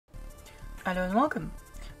Hello and welcome.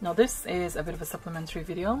 Now this is a bit of a supplementary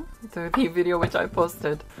video to the video which I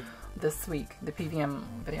posted this week, the PVM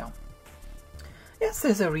video. Yes,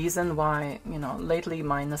 there's a reason why, lately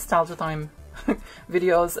my nostalgia time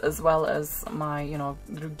videos as well as my,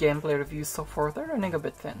 gameplay reviews so forth are running a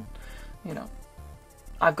bit thin.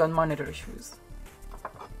 I've got monitor issues.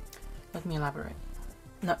 Let me elaborate.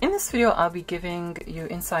 Now in this video I'll be giving you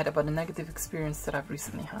insight about a negative experience that I've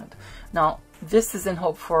recently had. Now this is in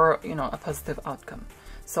hope for, a positive outcome.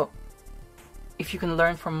 So if you can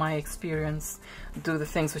learn from my experience, do the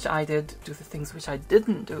things which I did, do the things which I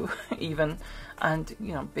didn't do even, and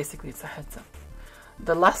basically it's a heads up.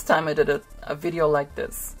 The last time I did a video like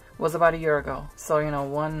this was about a year ago, so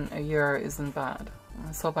a year isn't bad.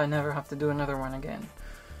 Let's hope I never have to do another one again.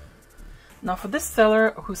 Now for this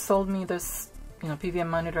seller who sold me this PVM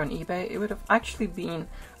monitor on eBay, it would have actually been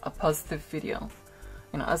a positive video.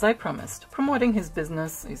 As I promised, promoting his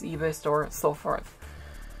business, his eBay store, so forth.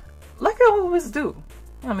 Like I always do.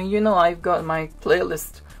 I mean, I've got my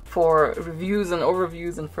playlist for reviews and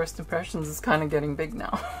overviews and first impressions is kind of getting big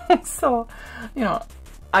now. So,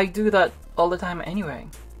 I do that all the time anyway.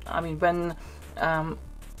 I mean, when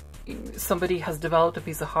somebody has developed a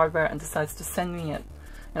piece of hardware and decides to send me it,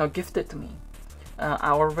 gift it to me,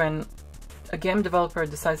 or when a game developer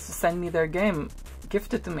decides to send me their game,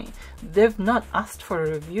 gift it to me, they've not asked for a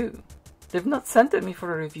review. They've not sent it me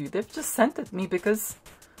for a review. They've just sent it me because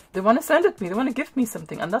they want to send it to me. They want to gift me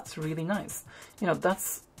something, and that's really nice.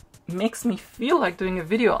 That's makes me feel like doing a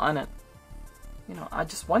video on it. I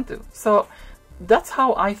just want to. So that's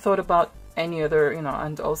how I thought about any other,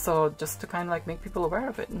 and also just to kind of like make people aware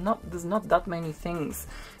of it. There's not that many things.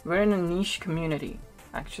 We're in a niche community,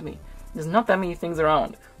 actually. There's not that many things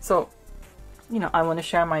around. So I want to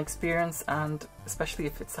share my experience, and especially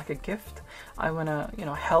if it's like a gift, I want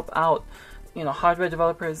to, help out, hardware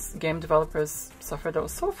developers, game developers, software,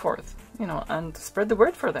 so forth, and spread the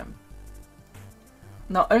word for them.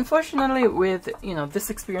 Now, unfortunately, with, this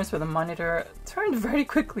experience with a monitor turned very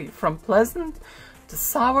quickly from pleasant to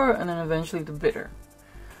sour and then eventually to bitter.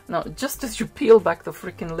 Now, just as you peel back the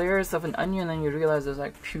freaking layers of an onion and you realize there's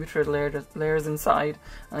like putrid layers inside,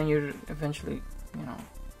 and then you eventually,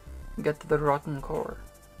 get to the rotten core.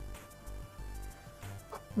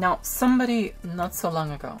 Now, somebody not so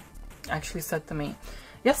long ago actually said to me,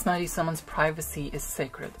 yes, Maddie, someone's privacy is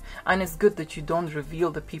sacred, and it's good that you don't reveal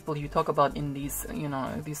the people you talk about in these,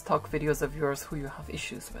 these talk videos of yours who you have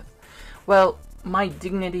issues with. Well, my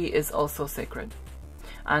dignity is also sacred.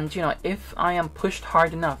 And, if I am pushed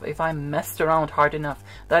hard enough, if I'm messed around hard enough,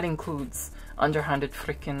 that includes underhanded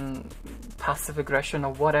freaking passive aggression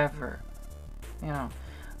or whatever,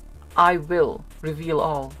 I will reveal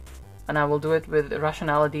all, and I will do it with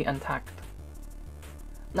rationality and tact.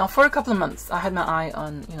 Now, for a couple of months, I had my eye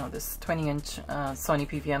on, this 20-inch Sony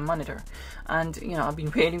PVM monitor, and, I've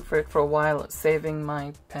been waiting for it for a while, saving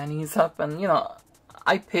my pennies up, and,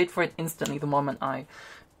 I paid for it instantly the moment I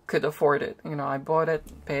could afford it. I bought it,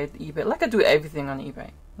 paid eBay, like I do everything on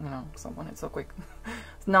eBay, so I want it so quick.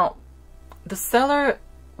 Now, the seller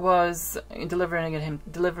was delivering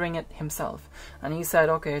it himself, and he said,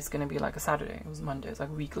 okay, it's gonna be like a Saturday. It was Monday, it's like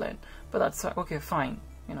a week late, but that's okay, fine.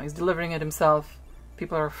 He's delivering it himself.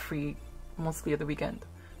 People are free mostly at the weekend.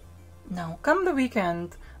 Now, come the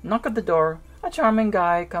weekend, knock at the door, a charming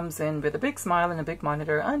guy comes in with a big smile and a big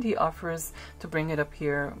monitor, and he offers to bring it up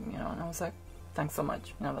here, and I was like, thanks so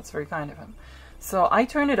much, that's very kind of him. So I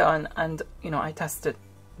turn it on, and I test it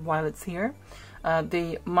while it's here.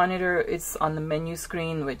 The monitor is on the menu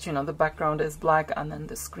screen, which the background is black, and then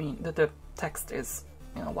the screen, the text is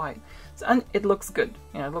white. So, and it looks good,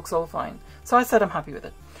 it looks all fine. So I said I'm happy with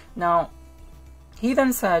it. Now he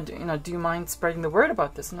then said, do you mind spreading the word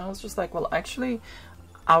about this? And I was just like, well, actually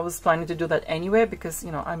I was planning to do that anyway, because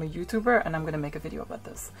I'm a YouTuber and I'm gonna make a video about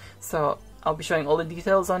this. So I'll be showing all the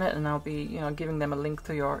details on it, and I'll be giving them a link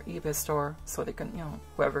to your eBay store so they can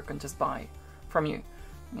whoever can just buy from you,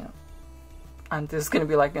 and there's gonna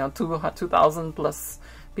be like 2,000 plus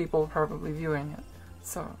people probably viewing it.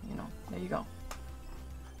 So there you go.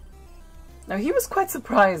 Now he was quite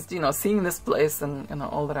surprised, seeing this place and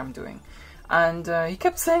all that I'm doing, and he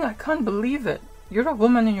kept saying, I can't believe it. You're a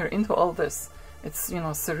woman and you're into all this. It's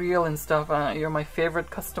surreal and stuff. You're my favorite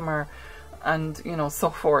customer, and so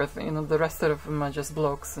forth. The rest of them are just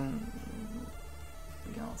blokes and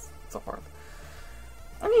so forth.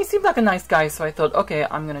 I mean, he seemed like a nice guy, so I thought, okay,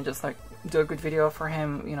 I'm gonna just like do a good video for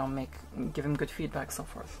him, give him good feedback, so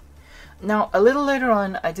forth. Now, a little later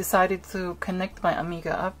on, I decided to connect my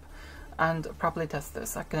Amiga up and properly test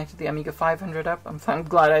this. I connected the Amiga 500 up. I'm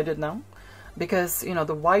glad I did now. because, you know,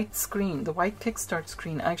 the white screen, the white kickstart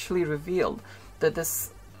screen actually revealed that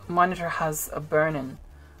this monitor has a burn-in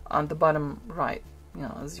on the bottom right. You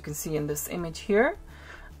know, as you can see in this image here,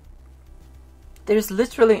 there's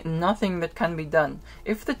literally nothing that can be done.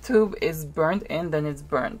 If the tube is burnt in, then it's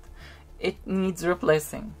burnt. It needs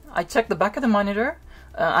replacing. I checked the back of the monitor,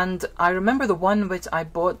 and I remember the one which I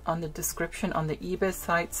bought on the description on the eBay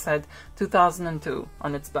site said 2002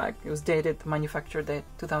 on its back. It was dated, the manufacture date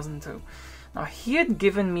 2002. Now he had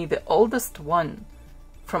given me the oldest one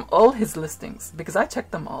from all his listings, because I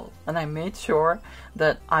checked them all and I made sure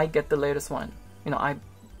that I get the latest one. You know, I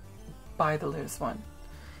buy the latest one.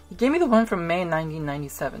 He gave me the one from May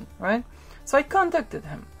 1997, right? So I contacted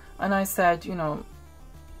him and I said, you know,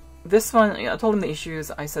 this one, I told him the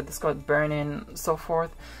issues. I said this got burn-in, so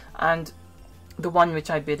forth, and the one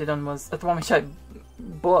which I bid it on was, the one which I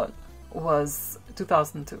bought was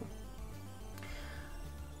 2002,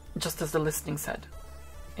 just as the listing said,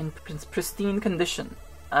 in pristine condition.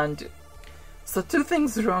 And so two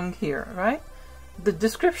things wrong here, right? The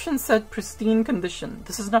description said pristine condition.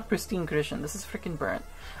 This is not pristine condition. This is freaking burnt.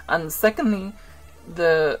 And secondly,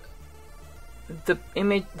 the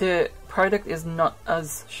image, the product is not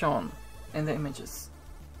as shown in the images.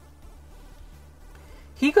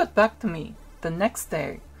 He got back to me the next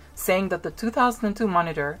day saying that the 2002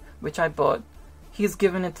 monitor which I bought, he's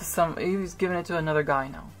given it to another guy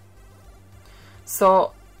now.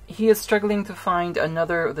 So he is struggling to find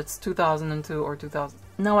another that's 2002 or 2000.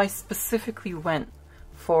 Now I specifically went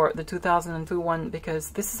for the 2002 one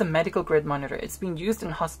because this is a medical grade monitor. It's being used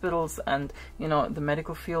in hospitals and, you know, the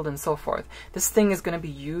medical field and so forth. This thing is going to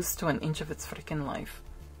be used to an inch of its freaking life.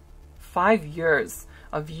 5 years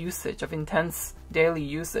of usage, of intense daily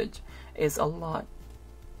usage, is a lot.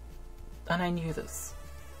 And I knew this.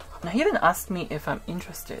 Now he didn't ask me if I'm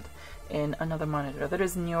interested in another monitor that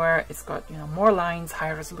is newer. It's got, you know, more lines,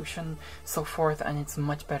 higher resolution, so forth, and it's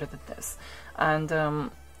much better than this. And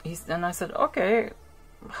I said, okay,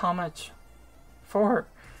 how much for?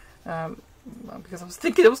 Because I was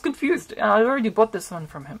thinking, I was confused. I already bought this one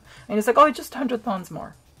from him, and he's like, oh, just £100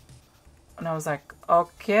 more. And I was like,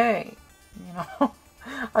 okay, you know,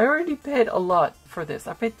 I already paid a lot for this.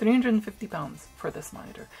 I paid £350 for this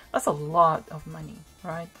monitor. That's a lot of money,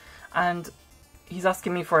 right? And he's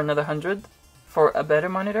asking me for another 100 for a better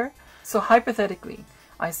monitor. So hypothetically,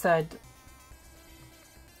 I said,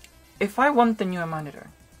 if I want the newer monitor,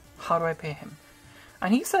 how do I pay him?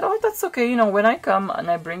 And he said, oh, that's okay. You know, when I come and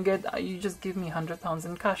I bring it, you just give me £100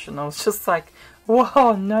 in cash. And I was just like,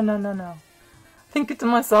 whoa, no. Thinking to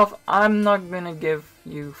myself, I'm not going to give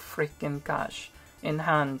you freaking cash in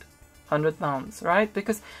hand, £100, right?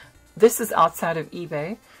 Because this is outside of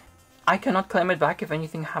eBay. I cannot claim it back if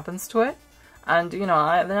anything happens to it. And, you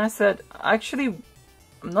know, then I said, actually,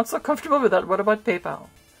 I'm not so comfortable with that. What about PayPal?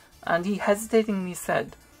 And he hesitatingly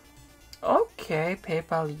said, okay,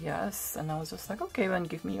 PayPal, yes. And I was just like, okay, then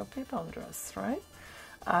give me your PayPal address, right?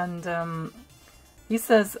 And he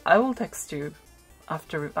says, I will text you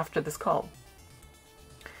after this call.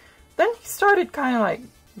 Then he started kind of like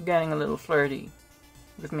getting a little flirty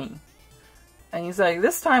with me. And he's like,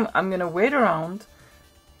 this time I'm going to wait around.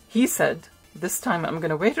 He said, this time I'm going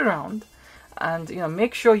to wait around and, you know,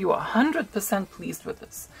 make sure you are 100% pleased with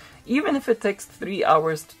this, even if it takes 3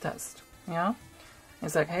 hours to test. Yeah.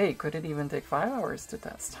 He's like, hey, could it even take 5 hours to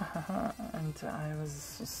test? And I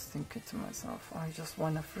was just thinking to myself, I just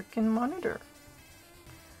want a freaking monitor.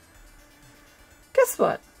 Guess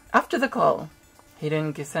what? After the call, he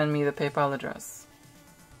didn't send me the PayPal address.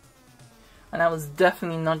 And I was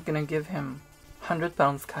definitely not going to give him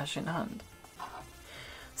 £100 cash in hand.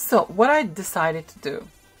 So what I decided to do,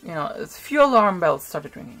 you know, a few alarm bells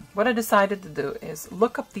started ringing. What I decided to do is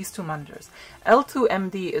look up these two monitors.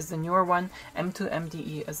 L2MD is the newer one,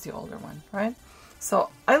 M2MDE is the older one, right? So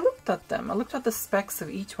I looked at them. I looked at the specs of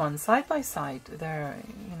each one side by side, their,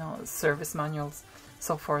 you know, service manuals,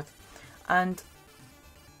 so forth. And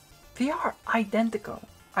they are identical.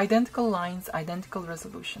 Identical lines, identical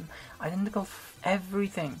resolution, identical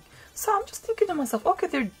everything. So I'm just thinking to myself, okay,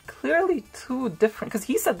 they're clearly two different, because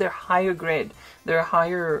he said they're higher grade, they're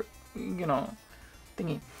higher, you know,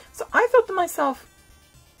 thingy. So I thought to myself,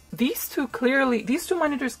 these two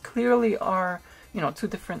monitors clearly are, you know, two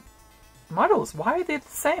different models. Why are they the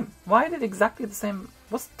same? Why are they exactly the same?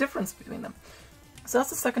 What's the difference between them? So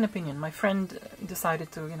that's the second opinion. My friend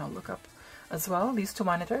decided to, you know, look up as well these two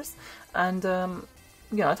monitors, and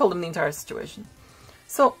you know, I told him the entire situation.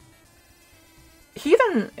 So he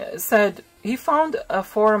then said he found a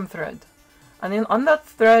forum thread, and then on that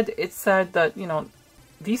thread it said that, you know,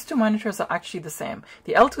 these two monitors are actually the same.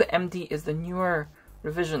 The L2MD is the newer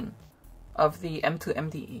revision of the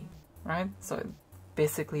M2MDE, right? So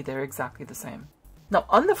basically they're exactly the same. Now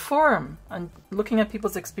on the forum and looking at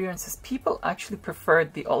people's experiences, people actually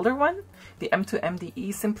preferred the older one, the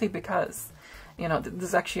M2MDE, simply because, you know,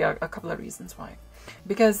 there's actually a couple of reasons why.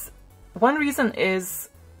 Because one reason is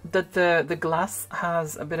that the glass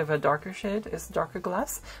has a bit of a darker shade, it's darker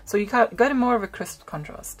glass, so you got a more of a crisp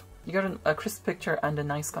contrast. You got a crisp picture and a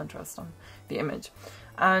nice contrast on the image.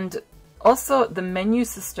 And also the menu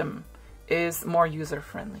system is more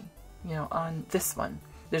user-friendly, you know, on this one.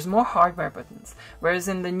 There's more hardware buttons, whereas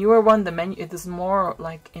in the newer one, the menu, it is more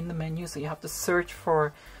like in the menu, so you have to search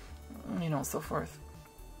for, you know, so forth,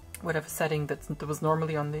 whatever setting that was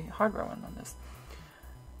normally on the hardware one on this.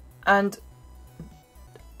 And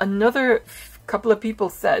another couple of people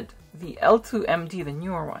said the L2MD, the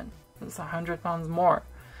newer one, it's £100 more,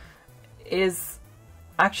 is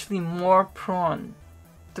actually more prone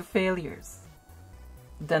to failures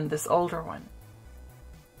than this older one.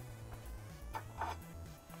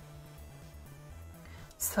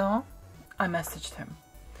 So I messaged him.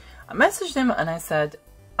 And I said,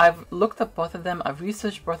 I've looked up both of them, I've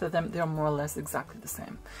researched both of them, they're more or less exactly the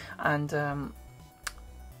same. And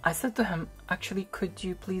I said to him, actually, could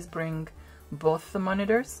you please bring both the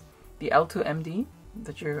monitors, the L2MD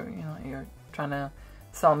that you're trying to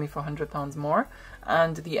sell me for £100 more,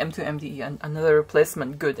 and the M2MDE, and another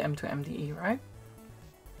replacement good M2MDE, right?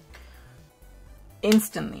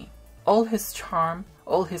 Instantly, all his charm,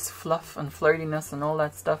 all his fluff and flirtiness and all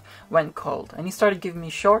that stuff went cold, and he started giving me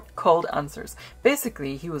short, cold answers.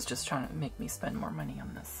 Basically, he was just trying to make me spend more money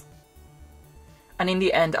on this. And in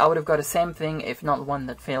the end, I would have got the same thing, if not one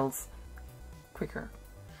that fails quicker.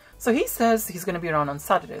 So he says he's going to be around on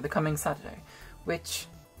Saturday, the coming Saturday, which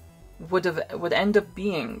would end up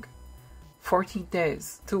being 40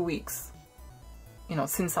 days, 2 weeks, you know,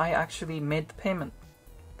 since I actually made the payment.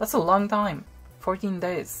 That's a long time, 14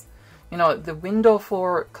 days. You know, the window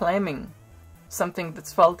for claiming something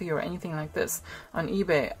that's faulty or anything like this on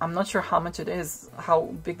eBay, I'm not sure how much it is,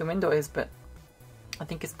 how big the window is, but I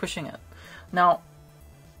think it's pushing it. Now,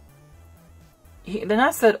 then I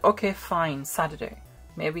said, okay, fine, Saturday.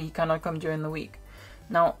 Maybe he cannot come during the week.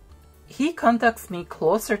 Now, he contacts me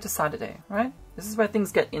closer to Saturday, right? This is where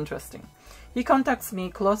things get interesting. He contacts me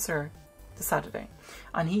closer to Saturday,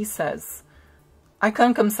 and he says, I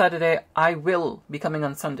can't come Saturday, I will be coming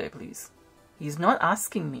on Sunday, please. He's not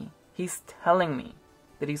asking me, he's telling me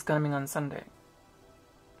that he's coming on Sunday,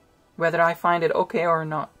 whether I find it okay or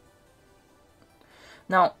not.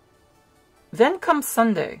 Now, then comes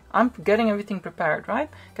Sunday. I'm getting everything prepared, right?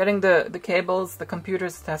 Getting the cables, the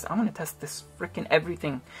computers to test. I'm going to test this freaking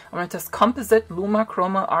everything. I'm going to test composite, Luma,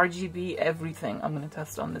 Chroma, RGB, everything. I'm going to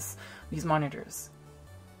test on these monitors.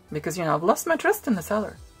 Because, you know, I've lost my trust in the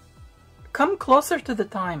seller. Come closer to the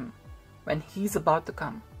time when he's about to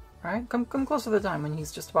come, right? Come closer to the time when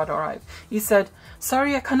he's just about to arrive. He said,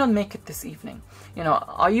 sorry, I cannot make it this evening. You know,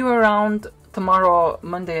 are you around tomorrow,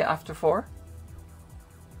 Monday after 4?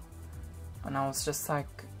 And I was just like,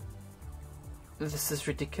 this is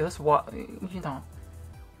ridiculous, what, you know.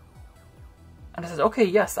 And I said, okay,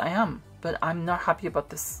 yes, I am, but I'm not happy about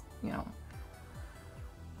this, you know.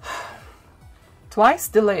 Twice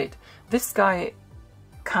delayed. This guy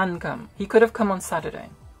can come. He could have come on Saturday.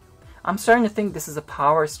 I'm starting to think this is a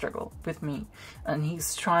power struggle with me, and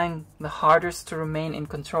he's trying the hardest to remain in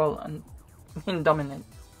control and in dominant.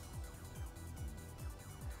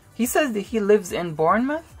 He says that he lives in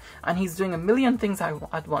Bournemouth and he's doing a million things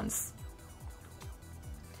at once.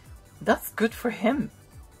 That's good for him.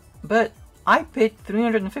 But I paid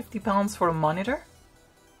 £350 for a monitor.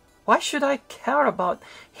 Why should I care about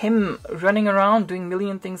him running around doing a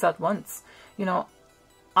million things at once? You know,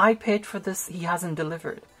 I paid for this, he hasn't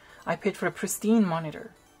delivered. I paid for a pristine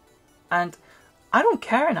monitor. And I don't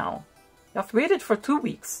care now. I've waited for 2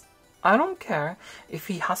 weeks. I don't care if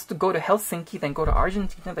he has to go to Helsinki, then go to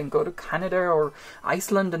Argentina, then go to Canada or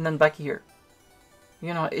Iceland, and then back here.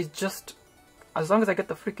 You know, it's just, as long as I get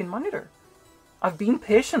the freaking monitor. I've been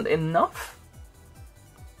patient enough.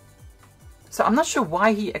 So I'm not sure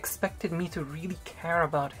why he expected me to really care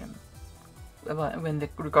about him when it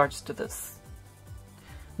regards to this.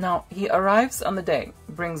 Now, he arrives on the day,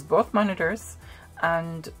 brings both monitors,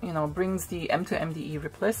 and, you know, brings the M2MDE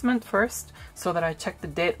replacement first, so that I check the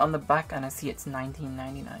date on the back and I see it's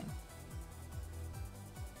 1999.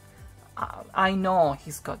 I know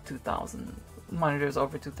he's got 2000 monitors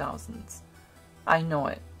over 2000s. I know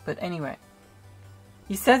it, but anyway.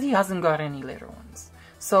 He says he hasn't got any later ones.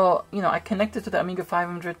 So, you know, I connected to the Amiga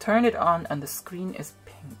 500, turned it on, and the screen is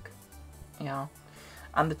pink. Yeah.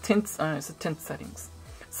 And the tints, it's the tint settings.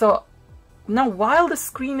 So, Now, while the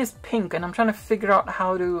screen is pink and I'm trying to figure out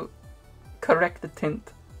how to correct the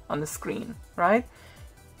tint on the screen, right?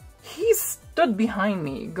 He stood behind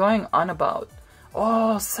me going on about,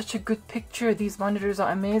 oh, such a good picture. These monitors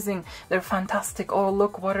are amazing. They're fantastic. Oh,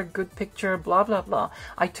 look, what a good picture, blah, blah, blah.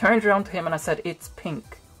 I turned around to him and I said, it's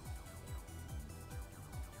pink.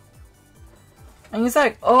 And he's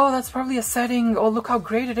like, oh, that's probably a setting. Oh, look how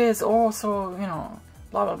great it is. Oh, so, you know,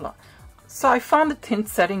 blah, blah, blah. So I found the tint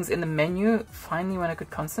settings in the menu, finally, when I could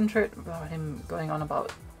concentrate without him going on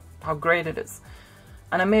about how great it is.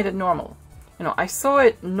 And I made it normal. You know, I saw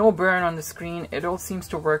it, no burn on the screen. It all seems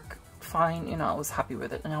to work fine. You know, I was happy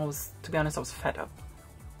with it. And I was, to be honest, I was fed up.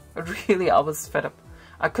 Really, I was fed up.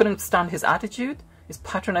 I couldn't stand his attitude, his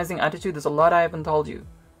patronizing attitude. There's a lot I haven't told you,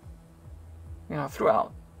 you know,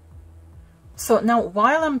 throughout. So now,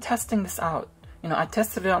 while I'm testing this out, you know, I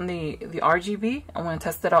tested it on the RGB. I want to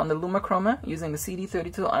test it out on the Lumichroma using the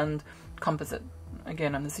CD32 and composite,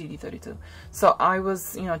 again on the CD32. So I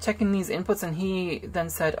was, you know, checking these inputs, and he then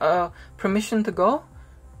said, permission to go?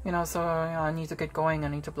 You know, so you know, I need to get going, I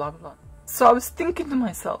need to blah, blah, blah. So I was thinking to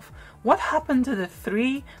myself, what happened to the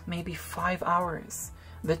 3, maybe 5 hours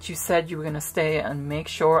that you said you were going to stay and make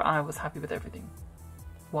sure I was happy with everything?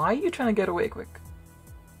 Why are you trying to get away quick?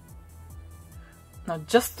 Now,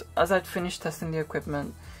 just as I'd finished testing the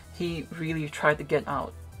equipment, he really tried to get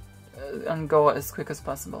out and go as quick as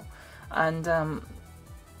possible. And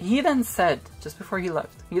he then said, just before he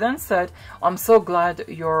left, he then said, I'm so glad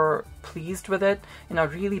you're pleased with it, you know,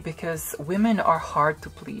 really, because women are hard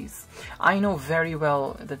to please. I know very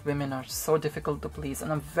well that women are so difficult to please,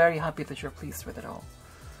 and I'm very happy that you're pleased with it all.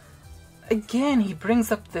 Again, he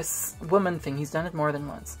brings up this woman thing. He's done it more than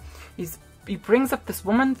once. He brings up this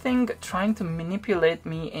woman thing, trying to manipulate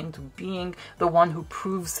me into being the one who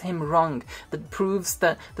proves him wrong, that proves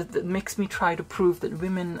that makes me try to prove that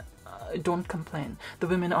women don't complain, the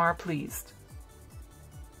women are pleased.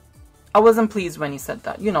 I wasn't pleased when he said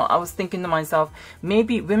that. You know, I was thinking to myself,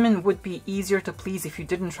 maybe women would be easier to please if you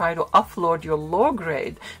didn't try to offload your low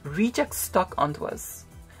grade reject stock onto us,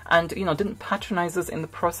 and, you know, didn't patronize us in the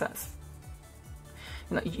process.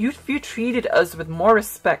 You know, if you treated us with more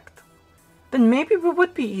respect, then maybe we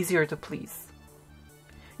would be easier to please.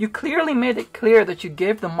 You clearly made it clear that you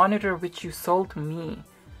gave the monitor which you sold to me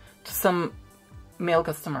to some male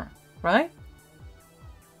customer, right?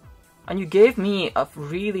 And you gave me a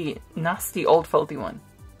really nasty old faulty one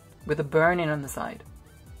with a burn-in on the side.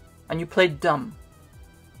 And you played dumb.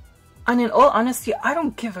 And in all honesty, I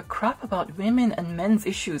don't give a crap about women and men's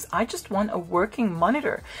issues. I just want a working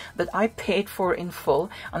monitor that I paid for in full,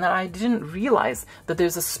 and that I didn't realize that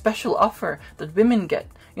there's a special offer that women get,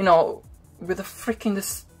 you know, with a freaking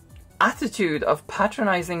this attitude of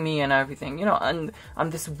patronizing me and everything, you know,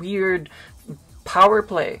 and this weird power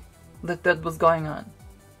play that was going on.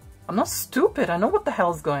 I'm not stupid. I know what the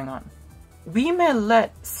hell's going on. We may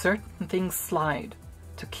let certain things slide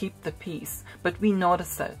to keep the peace, but we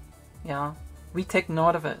notice it. Yeah, we take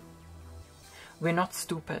note of it. We're not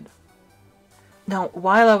stupid. Now,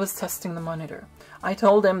 while I was testing the monitor, I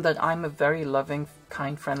told him that I'm a very loving,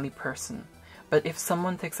 kind, friendly person. But if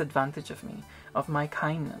someone takes advantage of me, of my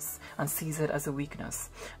kindness, and sees it as a weakness,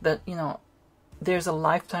 that, you know, there's a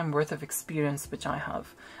lifetime worth of experience which I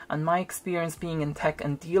have. And my experience being in tech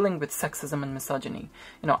and dealing with sexism and misogyny,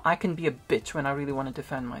 you know, I can be a bitch when I really want to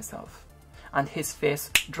defend myself. And his face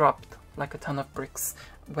dropped like a ton of bricks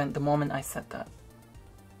when the moment I said that.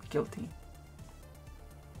 Guilty.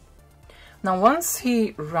 Now, once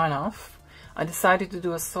he ran off, I decided to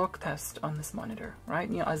do a soak test on this monitor, right?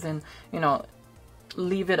 You know, as in, you know,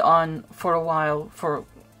 leave it on for a while, for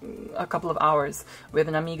a couple of hours with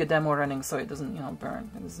an Amiga demo running, so it doesn't, you know,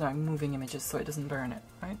 burn. It's not moving images, so it doesn't burn it,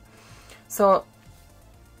 right? So,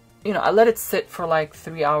 you know, I let it sit for like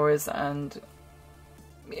 3 hours, and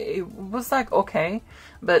it was like okay,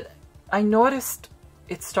 but I noticed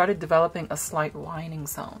it started developing a slight whining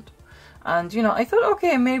sound. And, you know, I thought,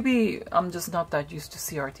 okay, maybe I'm just not that used to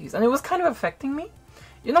CRTs. And it was kind of affecting me.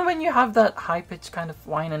 You know, when you have that high-pitched kind of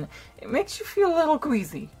whine, and it makes you feel a little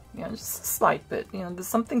queasy. You know, just a slight bit. You know, there's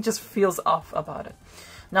something just feels off about it.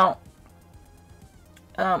 Now,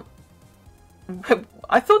 I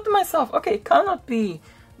thought to myself, okay, it cannot be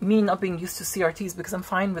me not being used to CRTs, because I'm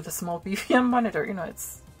fine with a small PVM monitor. You know,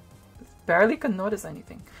 it's barely can notice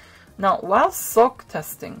anything. Now, while soak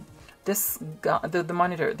testing this guy, the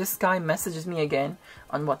monitor, this guy messages me again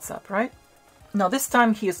on WhatsApp, right? Now, this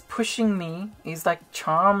time he is pushing me. He's like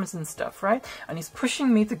charms and stuff, right? And he's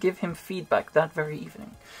pushing me to give him feedback that very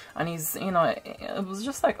evening. And he's, you know, it was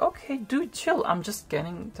just like, okay, dude, chill. I'm just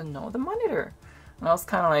getting to know the monitor. And I was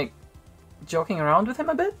kind of like joking around with him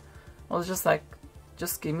a bit. I was just like,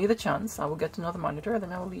 just give me the chance. I will get to know the monitor,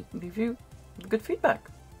 then I will leave you good feedback,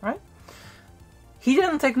 right? He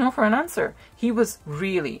didn't take no for an answer. He was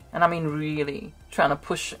really, and I mean really, trying to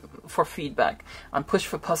push for feedback and push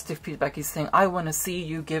for positive feedback. He's saying, I want to see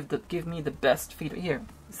you give me the best feedback. Here,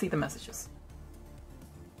 see the messages.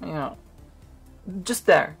 You know, just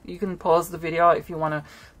there. You can pause the video if you want to,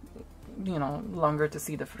 you know, longer to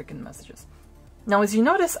see the freaking messages. Now, as you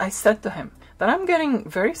notice, I said to him that I'm getting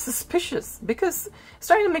very suspicious because it's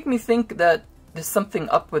starting to make me think that there's something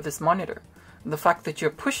up with this monitor. The fact that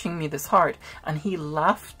you're pushing me this hard. And he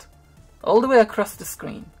laughed all the way across the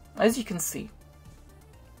screen, as you can see.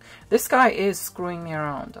 This guy is screwing me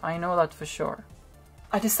around. I know that for sure.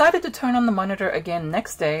 I decided to turn on the monitor again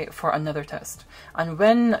next day for another test. And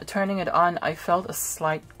when turning it on, I felt a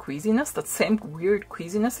slight queasiness, that same weird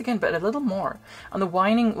queasiness again, but a little more. And the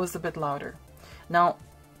whining was a bit louder. Now,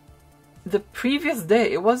 the previous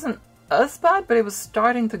day, it wasn't as bad, but it was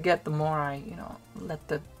starting to get the more I, you know,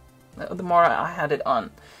 the more I had it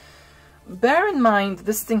on. Bear in mind,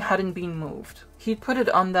 this thing hadn't been moved. He'd put it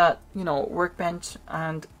on that, you know, workbench,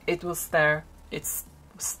 and it was there. It's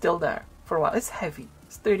still there for a while. It's heavy.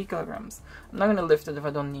 It's 30 kilograms. I'm not going to lift it if I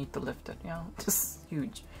don't need to lift it, you know. Just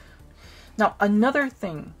huge. Now, another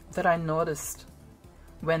thing that I noticed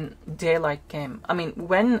when daylight came, I mean,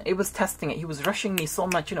 when it was testing it, he was rushing me so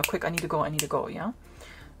much, you know, quick, I need to go, yeah?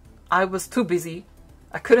 I was too busy.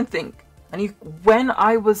 I couldn't think. And when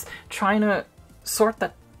I was trying to sort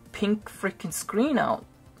that pink freaking screen out,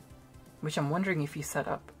 which I'm wondering if he set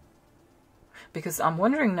up, because I'm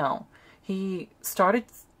wondering now, he started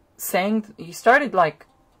like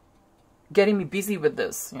getting me busy with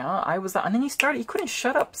this, you know. I was, and then he couldn't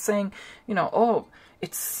shut up saying, you know, oh,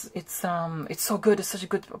 it's so good, it's such a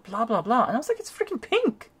good blah blah blah, and I was like, it's freaking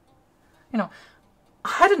pink, you know.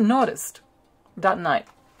 I hadn't noticed that night.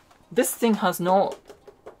 This thing has no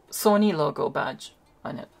Sony logo badge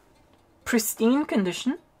on it. Pristine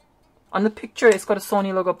condition. On the picture, it's got a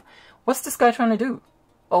Sony logo. What's this guy trying to do?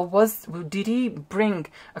 Or did he bring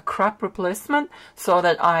a crap replacement so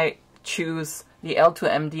that I choose the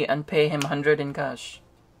L2MD and pay him 100 in cash?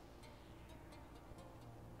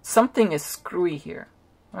 Something is screwy here,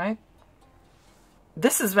 right?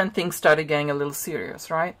 This is when things started getting a little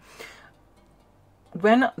serious, right?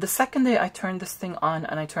 When the second day I turned this thing on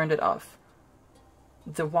and I turned it off,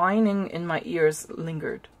 the whining in my ears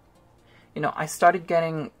lingered. You know, I started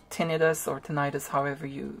getting tinnitus or tinnitus, however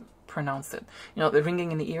you pronounce it. You know, the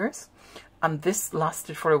ringing in the ears. And this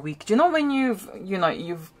lasted for a week. Do you know when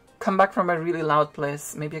you've come back from a really loud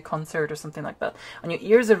place, maybe a concert or something like that, and your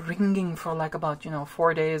ears are ringing for like about, you know,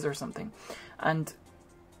 4 days or something. And,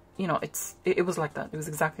 you know, it was like that. It was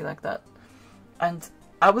exactly like that. And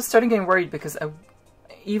I was starting getting worried because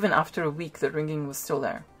even after a week, the ringing was still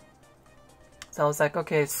there. So I was like,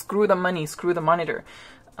 okay, screw the money, screw the monitor.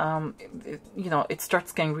 You know, it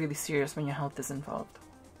starts getting really serious when your health is involved.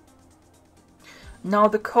 Now,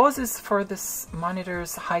 the causes for this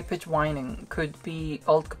monitor's high-pitch whining could be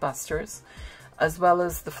old capacitors, as well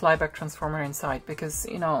as the flyback transformer inside, because,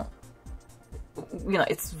 you know,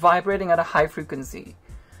 it's vibrating at a high frequency,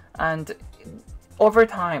 and over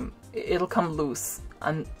time, it'll come loose,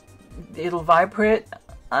 and it'll vibrate,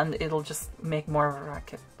 and it'll just make more of a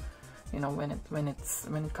racket. You know, when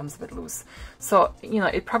it comes a bit loose. So, you know,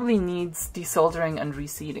 it probably needs desoldering and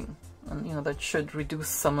reseating. And, you know, that should reduce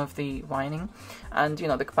some of the whining. And, you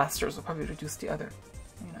know, the capacitors will probably reduce the other.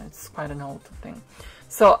 You know, it's quite an old thing.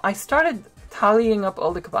 So I started tallying up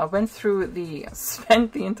all the capacitors. I went through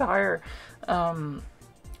spent the entire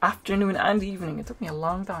afternoon and evening. It took me a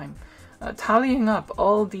long time. Tallying up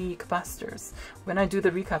all the capacitors. When I do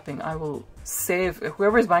the recapping, I will save,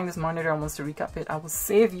 whoever is buying this monitor and wants to recap it, I will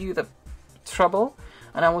save you the trouble,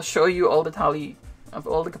 and I will show you all the tally of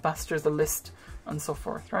all the capacitors, the list, and so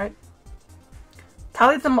forth, right?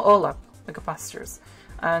 Tally them all up, the capacitors,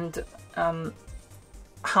 and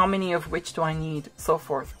how many of which do I need, so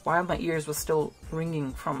forth, while my ears were still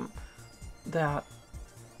ringing from that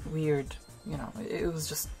weird, you know, it was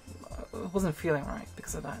just, it wasn't feeling right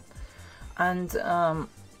because of that. And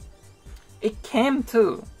it came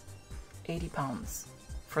to £80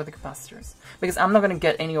 for the capacitors, because I'm not going to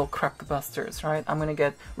get any old crap capacitors, right? I'm going to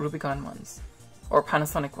get Rubicon ones or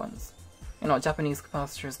Panasonic ones, you know, Japanese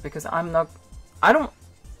capacitors, because I don't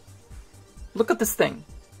look at this thing.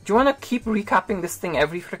 Do you want to keep recapping this thing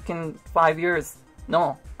every freaking 5 years?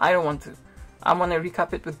 No, I don't want to. I want to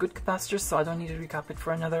recap it with good capacitors, so I don't need to recap it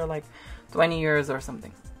for another like 20 years or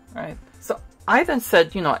something, right? So I then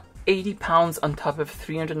said, you know, £80 on top of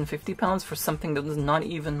 £350 for something that was not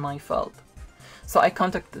even my fault. So I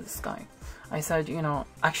contacted this guy, I said, you know,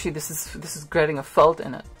 actually this is getting a fault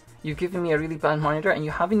in it. You've given me a really bad monitor and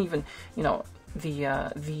you haven't even, you know, the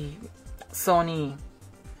Sony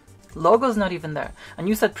logo's not even there. And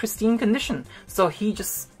you said pristine condition. So he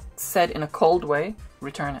just said in a cold way,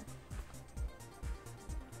 return it.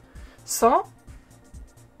 So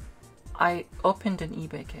I opened an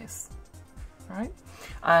eBay case, right?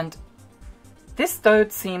 And this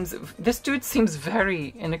dude seems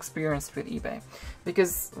very inexperienced with eBay,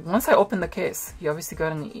 because once I opened the case, he obviously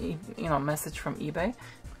got an message from eBay.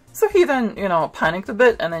 So he then, you know, panicked a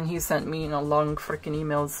bit, and then he sent me, you know, long freaking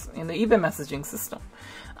emails in the eBay messaging system.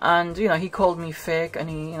 And, you know, he called me fake, and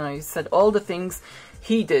he said all the things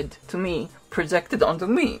he did to me projected onto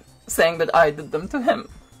me, saying that I did them to him.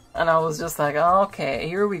 And I was just like, oh, okay,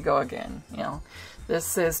 here we go again, you know.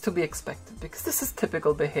 This is to be expected, because this is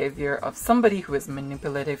typical behavior of somebody who is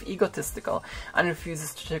manipulative, egotistical, and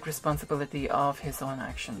refuses to take responsibility of his own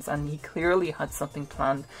actions. And he clearly had something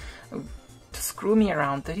planned to screw me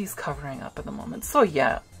around that he's covering up at the moment. So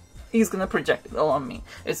yeah, he's gonna project it all on me.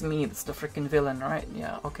 It's me that's the freaking villain, right?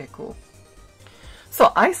 Yeah, okay, cool.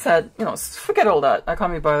 So I said, you know, forget all that. I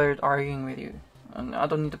can't be bothered arguing with you. And I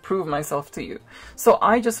don't need to prove myself to you. So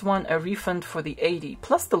I just want a refund for the 80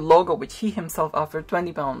 plus the logo, which he himself offered,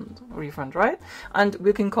 £20 refund, right? And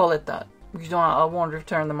we can call it that. You know, I won't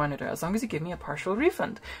return the monitor as long as you give me a partial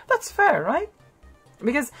refund. That's fair, right?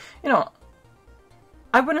 Because, you know,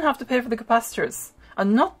 I wouldn't have to pay for the capacitors.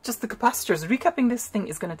 And not just the capacitors. Recapping this thing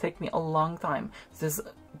is going to take me a long time. This is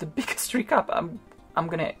the biggest recap I'm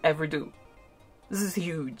going to ever do. This is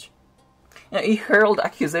huge. You know, he hurled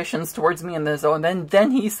accusations towards me in this, and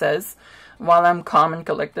then he says, while I'm calm and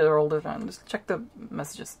collected all the time, just check the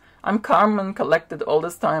messages. I'm calm and collected all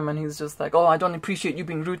this time, and he's just like, oh, I don't appreciate you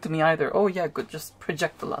being rude to me either. Oh yeah, good, just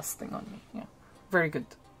project the last thing on me. Yeah, very good.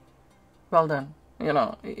 Well done. You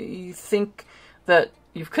know, you think that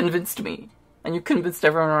you've convinced me, and you convinced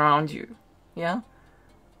everyone around you. Yeah?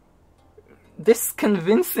 This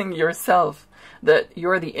convincing yourself that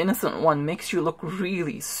you're the innocent one makes you look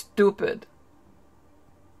really stupid.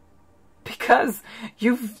 Because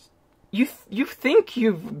you think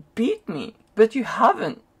you've beat me, but you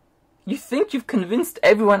haven't. You think you've convinced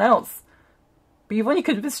everyone else, but you've only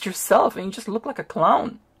convinced yourself, and you just look like a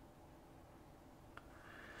clown.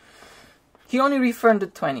 He only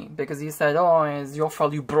refunded 20 because he said, oh, it's your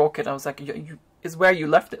fault, you broke it. I was like, it's where you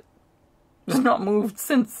left it. It's not moved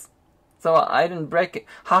since. So I didn't break it.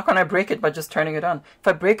 How can I break it by just turning it on? If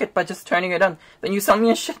I break it by just turning it on, then you sell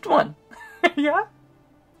me a shit one. Yeah?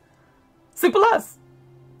 Simple as.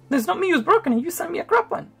 It's not me who's broken it, you send me a crap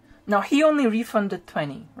one. Now he only refunded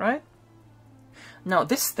 20, right? Now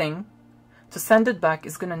this thing, to send it back,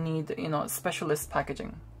 is gonna need, you know, specialist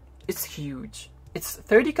packaging. It's huge. It's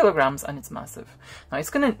 30 kilograms and it's massive. Now it's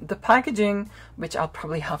gonna, the packaging, which I'll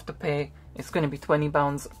probably have to pay, it's gonna be 20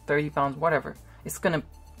 pounds, 30 pounds, whatever. It's gonna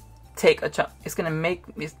take a chance. It's gonna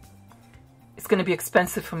be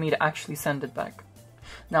expensive for me to actually send it back.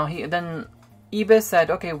 Now then eBay said,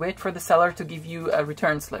 okay, wait for the seller to give you a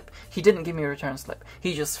return slip. He didn't give me a return slip.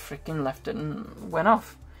 He just freaking left it and went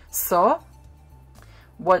off. So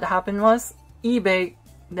what happened was eBay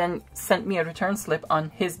then sent me a return slip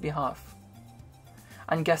on his behalf.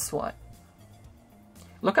 And guess what?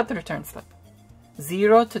 Look at the return slip.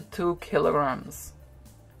 0 to 2 kilograms.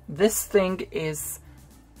 This thing is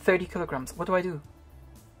 30 kilograms. What do?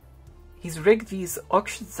 He's rigged these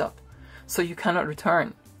auctions up so you cannot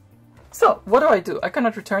return. So what do? I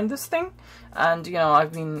cannot return this thing, and you know,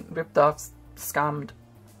 I've been ripped off, scammed,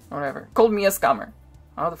 whatever. Called me a scammer.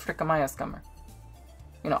 How the frick am I a scammer?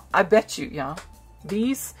 You know, I bet you, yeah,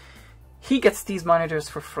 he gets these monitors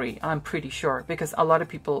for free, I'm pretty sure, because a lot of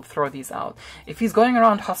people throw these out. If he's going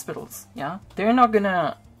around hospitals, yeah, they're not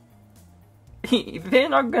gonna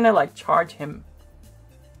like charge him,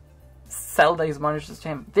 sell these monitors to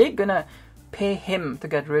him. They're gonna pay him to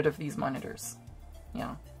get rid of these monitors,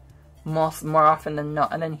 yeah, more often than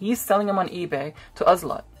not. And then he's selling them on eBay to us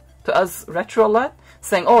lot, to us retro lot,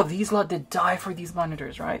 saying, oh, these lot did die for these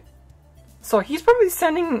monitors, right? So he's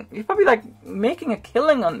probably like making a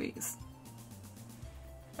killing on these.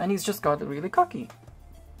 And he's just got really cocky.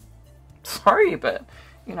 Sorry, but,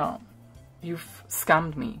 you know, you've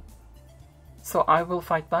scammed me. So I will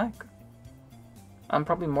fight back. I'm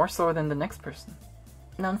probably more so than the next person.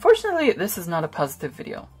 Now, unfortunately, this is not a positive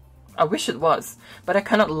video. I wish it was, but I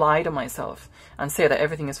cannot lie to myself and say that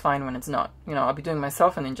everything is fine when it's not. You know, I'll be doing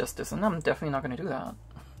myself an injustice, and I'm definitely not going to do that.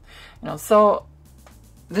 You know, so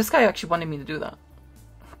this guy actually wanted me to do that.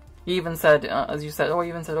 He even said, as you said, oh,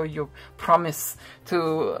 your promise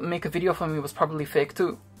to make a video for me was probably fake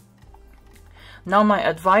too. Now my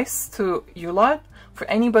advice to you lot, for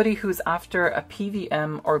anybody who's after a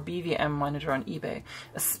PVM or BVM monitor on eBay,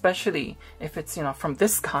 especially if it's, you know, from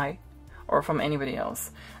this guy or from anybody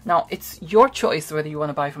else. Now, it's your choice whether you want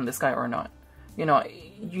to buy from this guy or not. You know,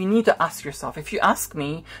 you need to ask yourself. If you ask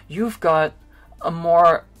me, you've got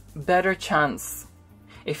a better chance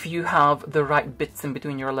if you have the right bits in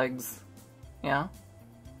between your legs. Yeah?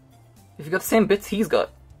 If you got the same bits he's got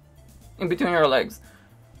in between your legs,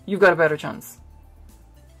 you've got a better chance.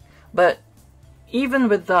 But even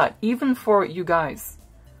with that, even for you guys,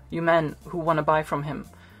 you men who want to buy from him,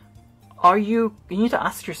 you need to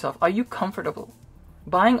ask yourself, are you comfortable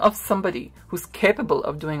buying off somebody who's capable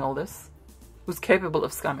of doing all this? Who's capable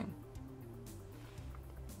of scamming?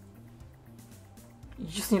 You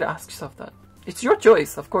just need to ask yourself that. It's your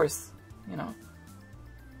choice, of course, you know.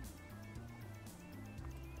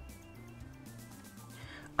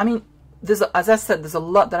 I mean, as I said, there's a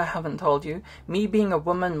lot that I haven't told you. Me being a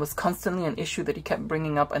woman was constantly an issue that he kept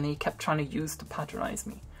bringing up and he kept trying to use to patronize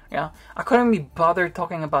me. Yeah, I couldn't be bothered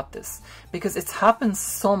talking about this because it's happened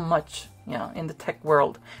so much, yeah, in the tech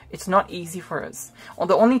world. It's not easy for us. Well,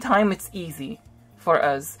 the only time it's easy for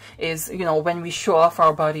us is, you know, when we show off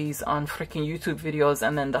our bodies on freaking YouTube videos,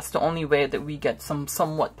 and then that's the only way that we get some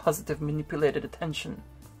somewhat positive manipulated attention.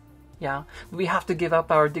 Yeah, we have to give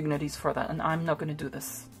up our dignities for that, and I'm not going to do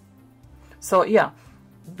this. So yeah,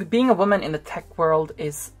 being a woman in the tech world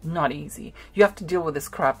is not easy. You have to deal with this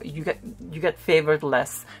crap. You get favored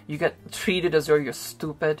less. You get treated as though you're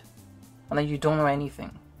stupid and then you don't know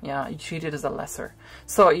anything. Yeah, you're treated as a lesser.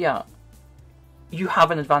 So yeah, you have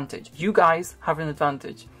an advantage. You guys have an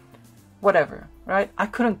advantage. Whatever, right? I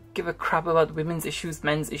couldn't give a crap about women's issues,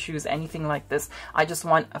 men's issues, anything like this. I just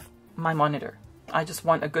want my monitor. I just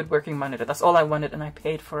want a good working monitor. That's all I wanted, and I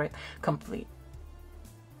paid for it complete.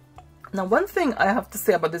 Now, one thing I have to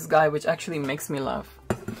say about this guy, which actually makes me laugh,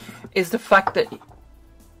 is the fact that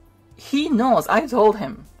he knows. I told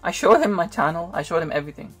him. I showed him my channel. I showed him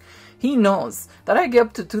everything. He knows that I get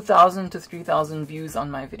up to 2,000 to 3,000 views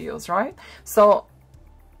on my videos, right? So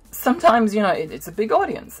sometimes, you know, it's a big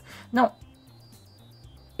audience. Now,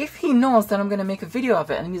 if he knows that I'm going to make a video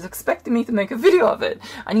of it, and he's expecting me to make a video of it,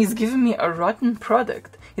 and he's giving me a rotten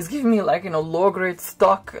product, he's giving me, like, you know, low-grade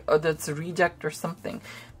stock that's a reject or something,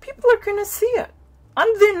 people are going to see it.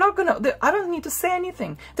 And they're not going to, I don't need to say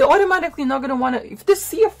anything. They're automatically not going to want to, if they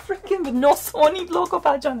see a freaking with no Sony logo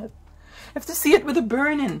badge on it, if they see it with a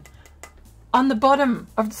burn-in on the bottom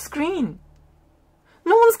of the screen,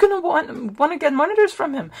 no one's going to want to get monitors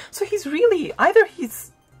from him. So he's really, either his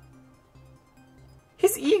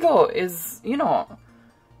ego is, you know,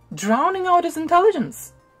 drowning out his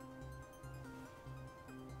intelligence.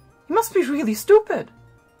 He must be really stupid.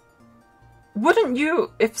 Wouldn't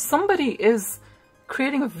you, if somebody is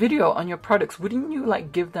creating a video on your products, wouldn't you,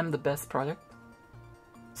 like, give them the best product?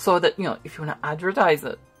 So that, you know, if you want to advertise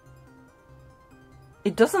it.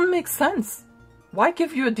 It doesn't make sense. Why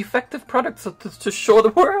give you a defective product so to show the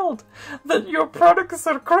world that your products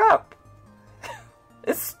are crap?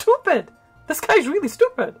 It's stupid. This guy's really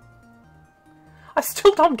stupid. I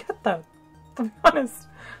still don't get that, to be honest.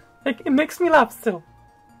 Like, it makes me laugh still.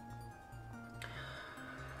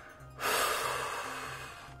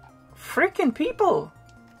 Freaking people.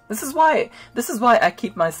 This is why I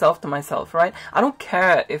keep myself to myself, right? I don't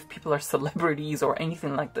care if people are celebrities or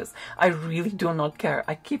anything like this. I really do not care.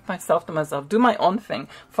 I keep myself to myself, do my own thing,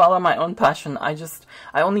 follow my own passion. I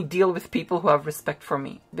only deal with people who have respect for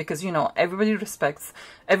me, because, you know, everybody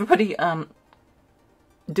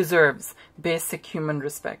deserves basic human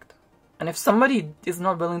respect. And if somebody is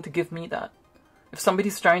not willing to give me that, if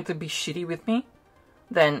somebody's trying to be shitty with me,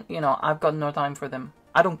 then, you know, I've got no time for them.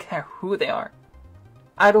 I don't care who they are.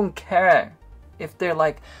 I don't care if they're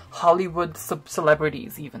like Hollywood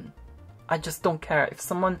celebrities even. I just don't care. If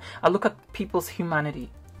someone, I look at people's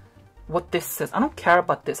humanity, what this says. I don't care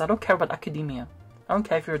about this. I don't care about academia. I don't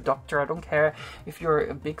care if you're a doctor. I don't care if you're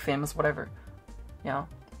a big famous whatever. Yeah.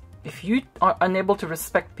 If you are unable to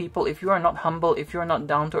respect people, if you are not humble, if you're not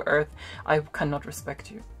down to earth, I cannot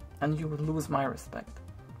respect you. And you will lose my respect.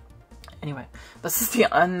 Anyway, this is the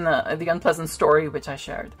unpleasant story which I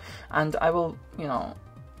shared. And I will, you know,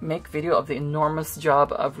 make video of the enormous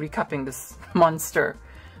job of recapping this monster,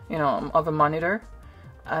 you know, of a monitor.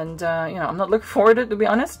 And, you know, I'm not looking forward to it, to be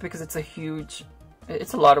honest, because it's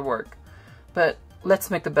a lot of work. But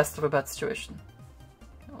let's make the best of a bad situation.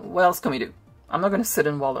 What else can we do? I'm not going to sit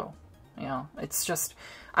and wallow. You know, it's just,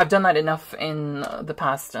 I've done that enough in the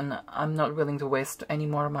past, and I'm not willing to waste any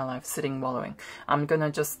more of my life sitting wallowing. I'm going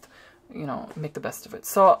to just, you know, make the best of it.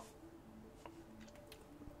 So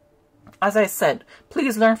as I said,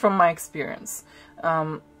 please learn from my experience.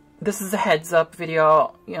 This is a heads up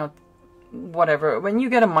video, you know, whatever. When you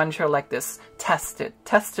get a monitor like this, test it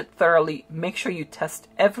thoroughly. Make sure you test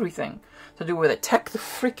everything to do with it. Check the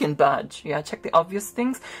freaking badge. Yeah, check the obvious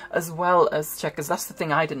things as well as check, because that's the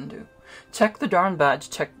thing I didn't do. Check the darn badge,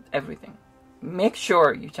 check everything. Make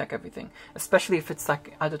sure you check everything, especially if it's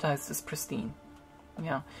like advertised as pristine.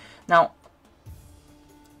 Yeah. Now,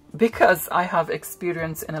 because I have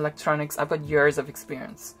experience in electronics, I've got years of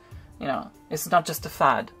experience. You know, it's not just a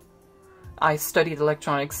fad. I studied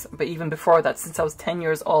electronics, but even before that, since I was 10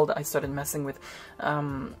 years old, I started messing with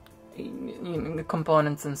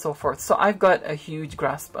components and so forth. So I've got a huge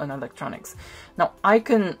grasp on electronics. Now, I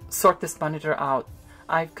can sort this monitor out.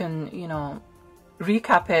 I can, you know,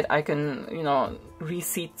 recap it. I can, you know,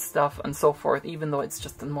 reseat stuff and so forth, even though it's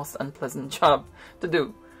just the most unpleasant job to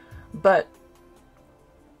do. But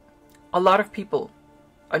a lot of people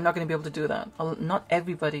are not going to be able to do that. Not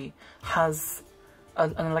everybody has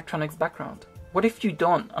an electronics background. What if you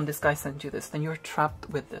don't, and this guy sent you this? Then you're trapped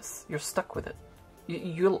with this. You're stuck with it.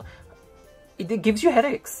 It gives you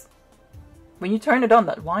headaches. When you turn it on,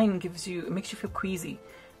 that whine makes you feel queasy.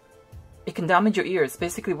 It can damage your ears.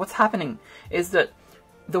 Basically, what's happening is that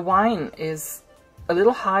the whine is a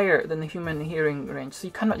little higher than the human hearing range, so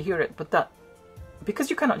you cannot hear it. But because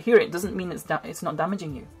you cannot hear it, doesn't mean it's not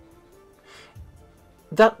damaging you.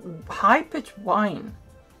 That high-pitched whine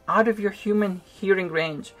out of your human hearing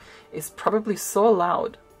range is probably so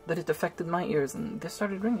loud that it affected my ears and they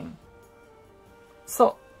started ringing.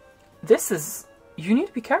 So you need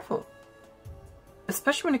to be careful,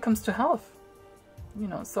 especially when it comes to health. You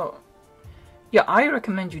know, so yeah, I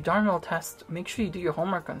recommend you darn well test. Make sure you do your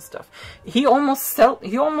homework on stuff. He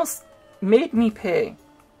almost made me pay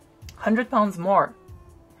 £100 more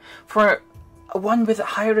for a one with a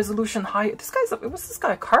higher resolution. Was this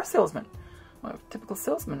guy a car salesman? Well, typical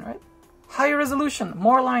salesman, right? Higher resolution,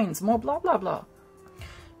 more lines, more blah blah blah.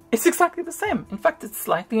 It's exactly the same. In fact, it's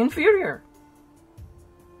slightly inferior.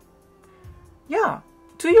 Yeah,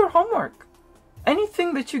 do your homework.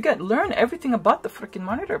 Anything that you get, learn everything about the freaking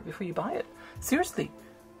monitor before you buy it. Seriously.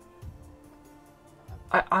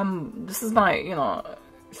 This is my, you know,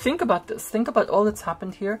 think about this. Think about all that's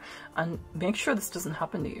happened here and make sure this doesn't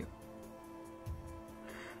happen to you.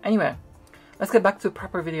 Anyway, let's get back to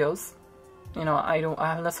proper videos. You know,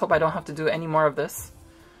 let's hope I don't have to do any more of this.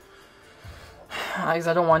 Because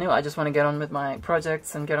I don't want to. I just want to get on with my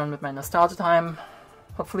projects and get on with my nostalgia time.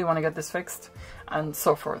 Hopefully want to get this fixed and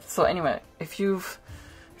so forth. So anyway, if you're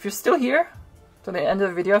still here to the end of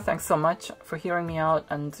the video, thanks so much for hearing me out,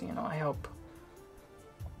 and you know, I hope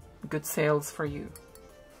good sales for you.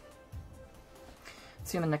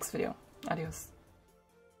 See you in the next video. Adios.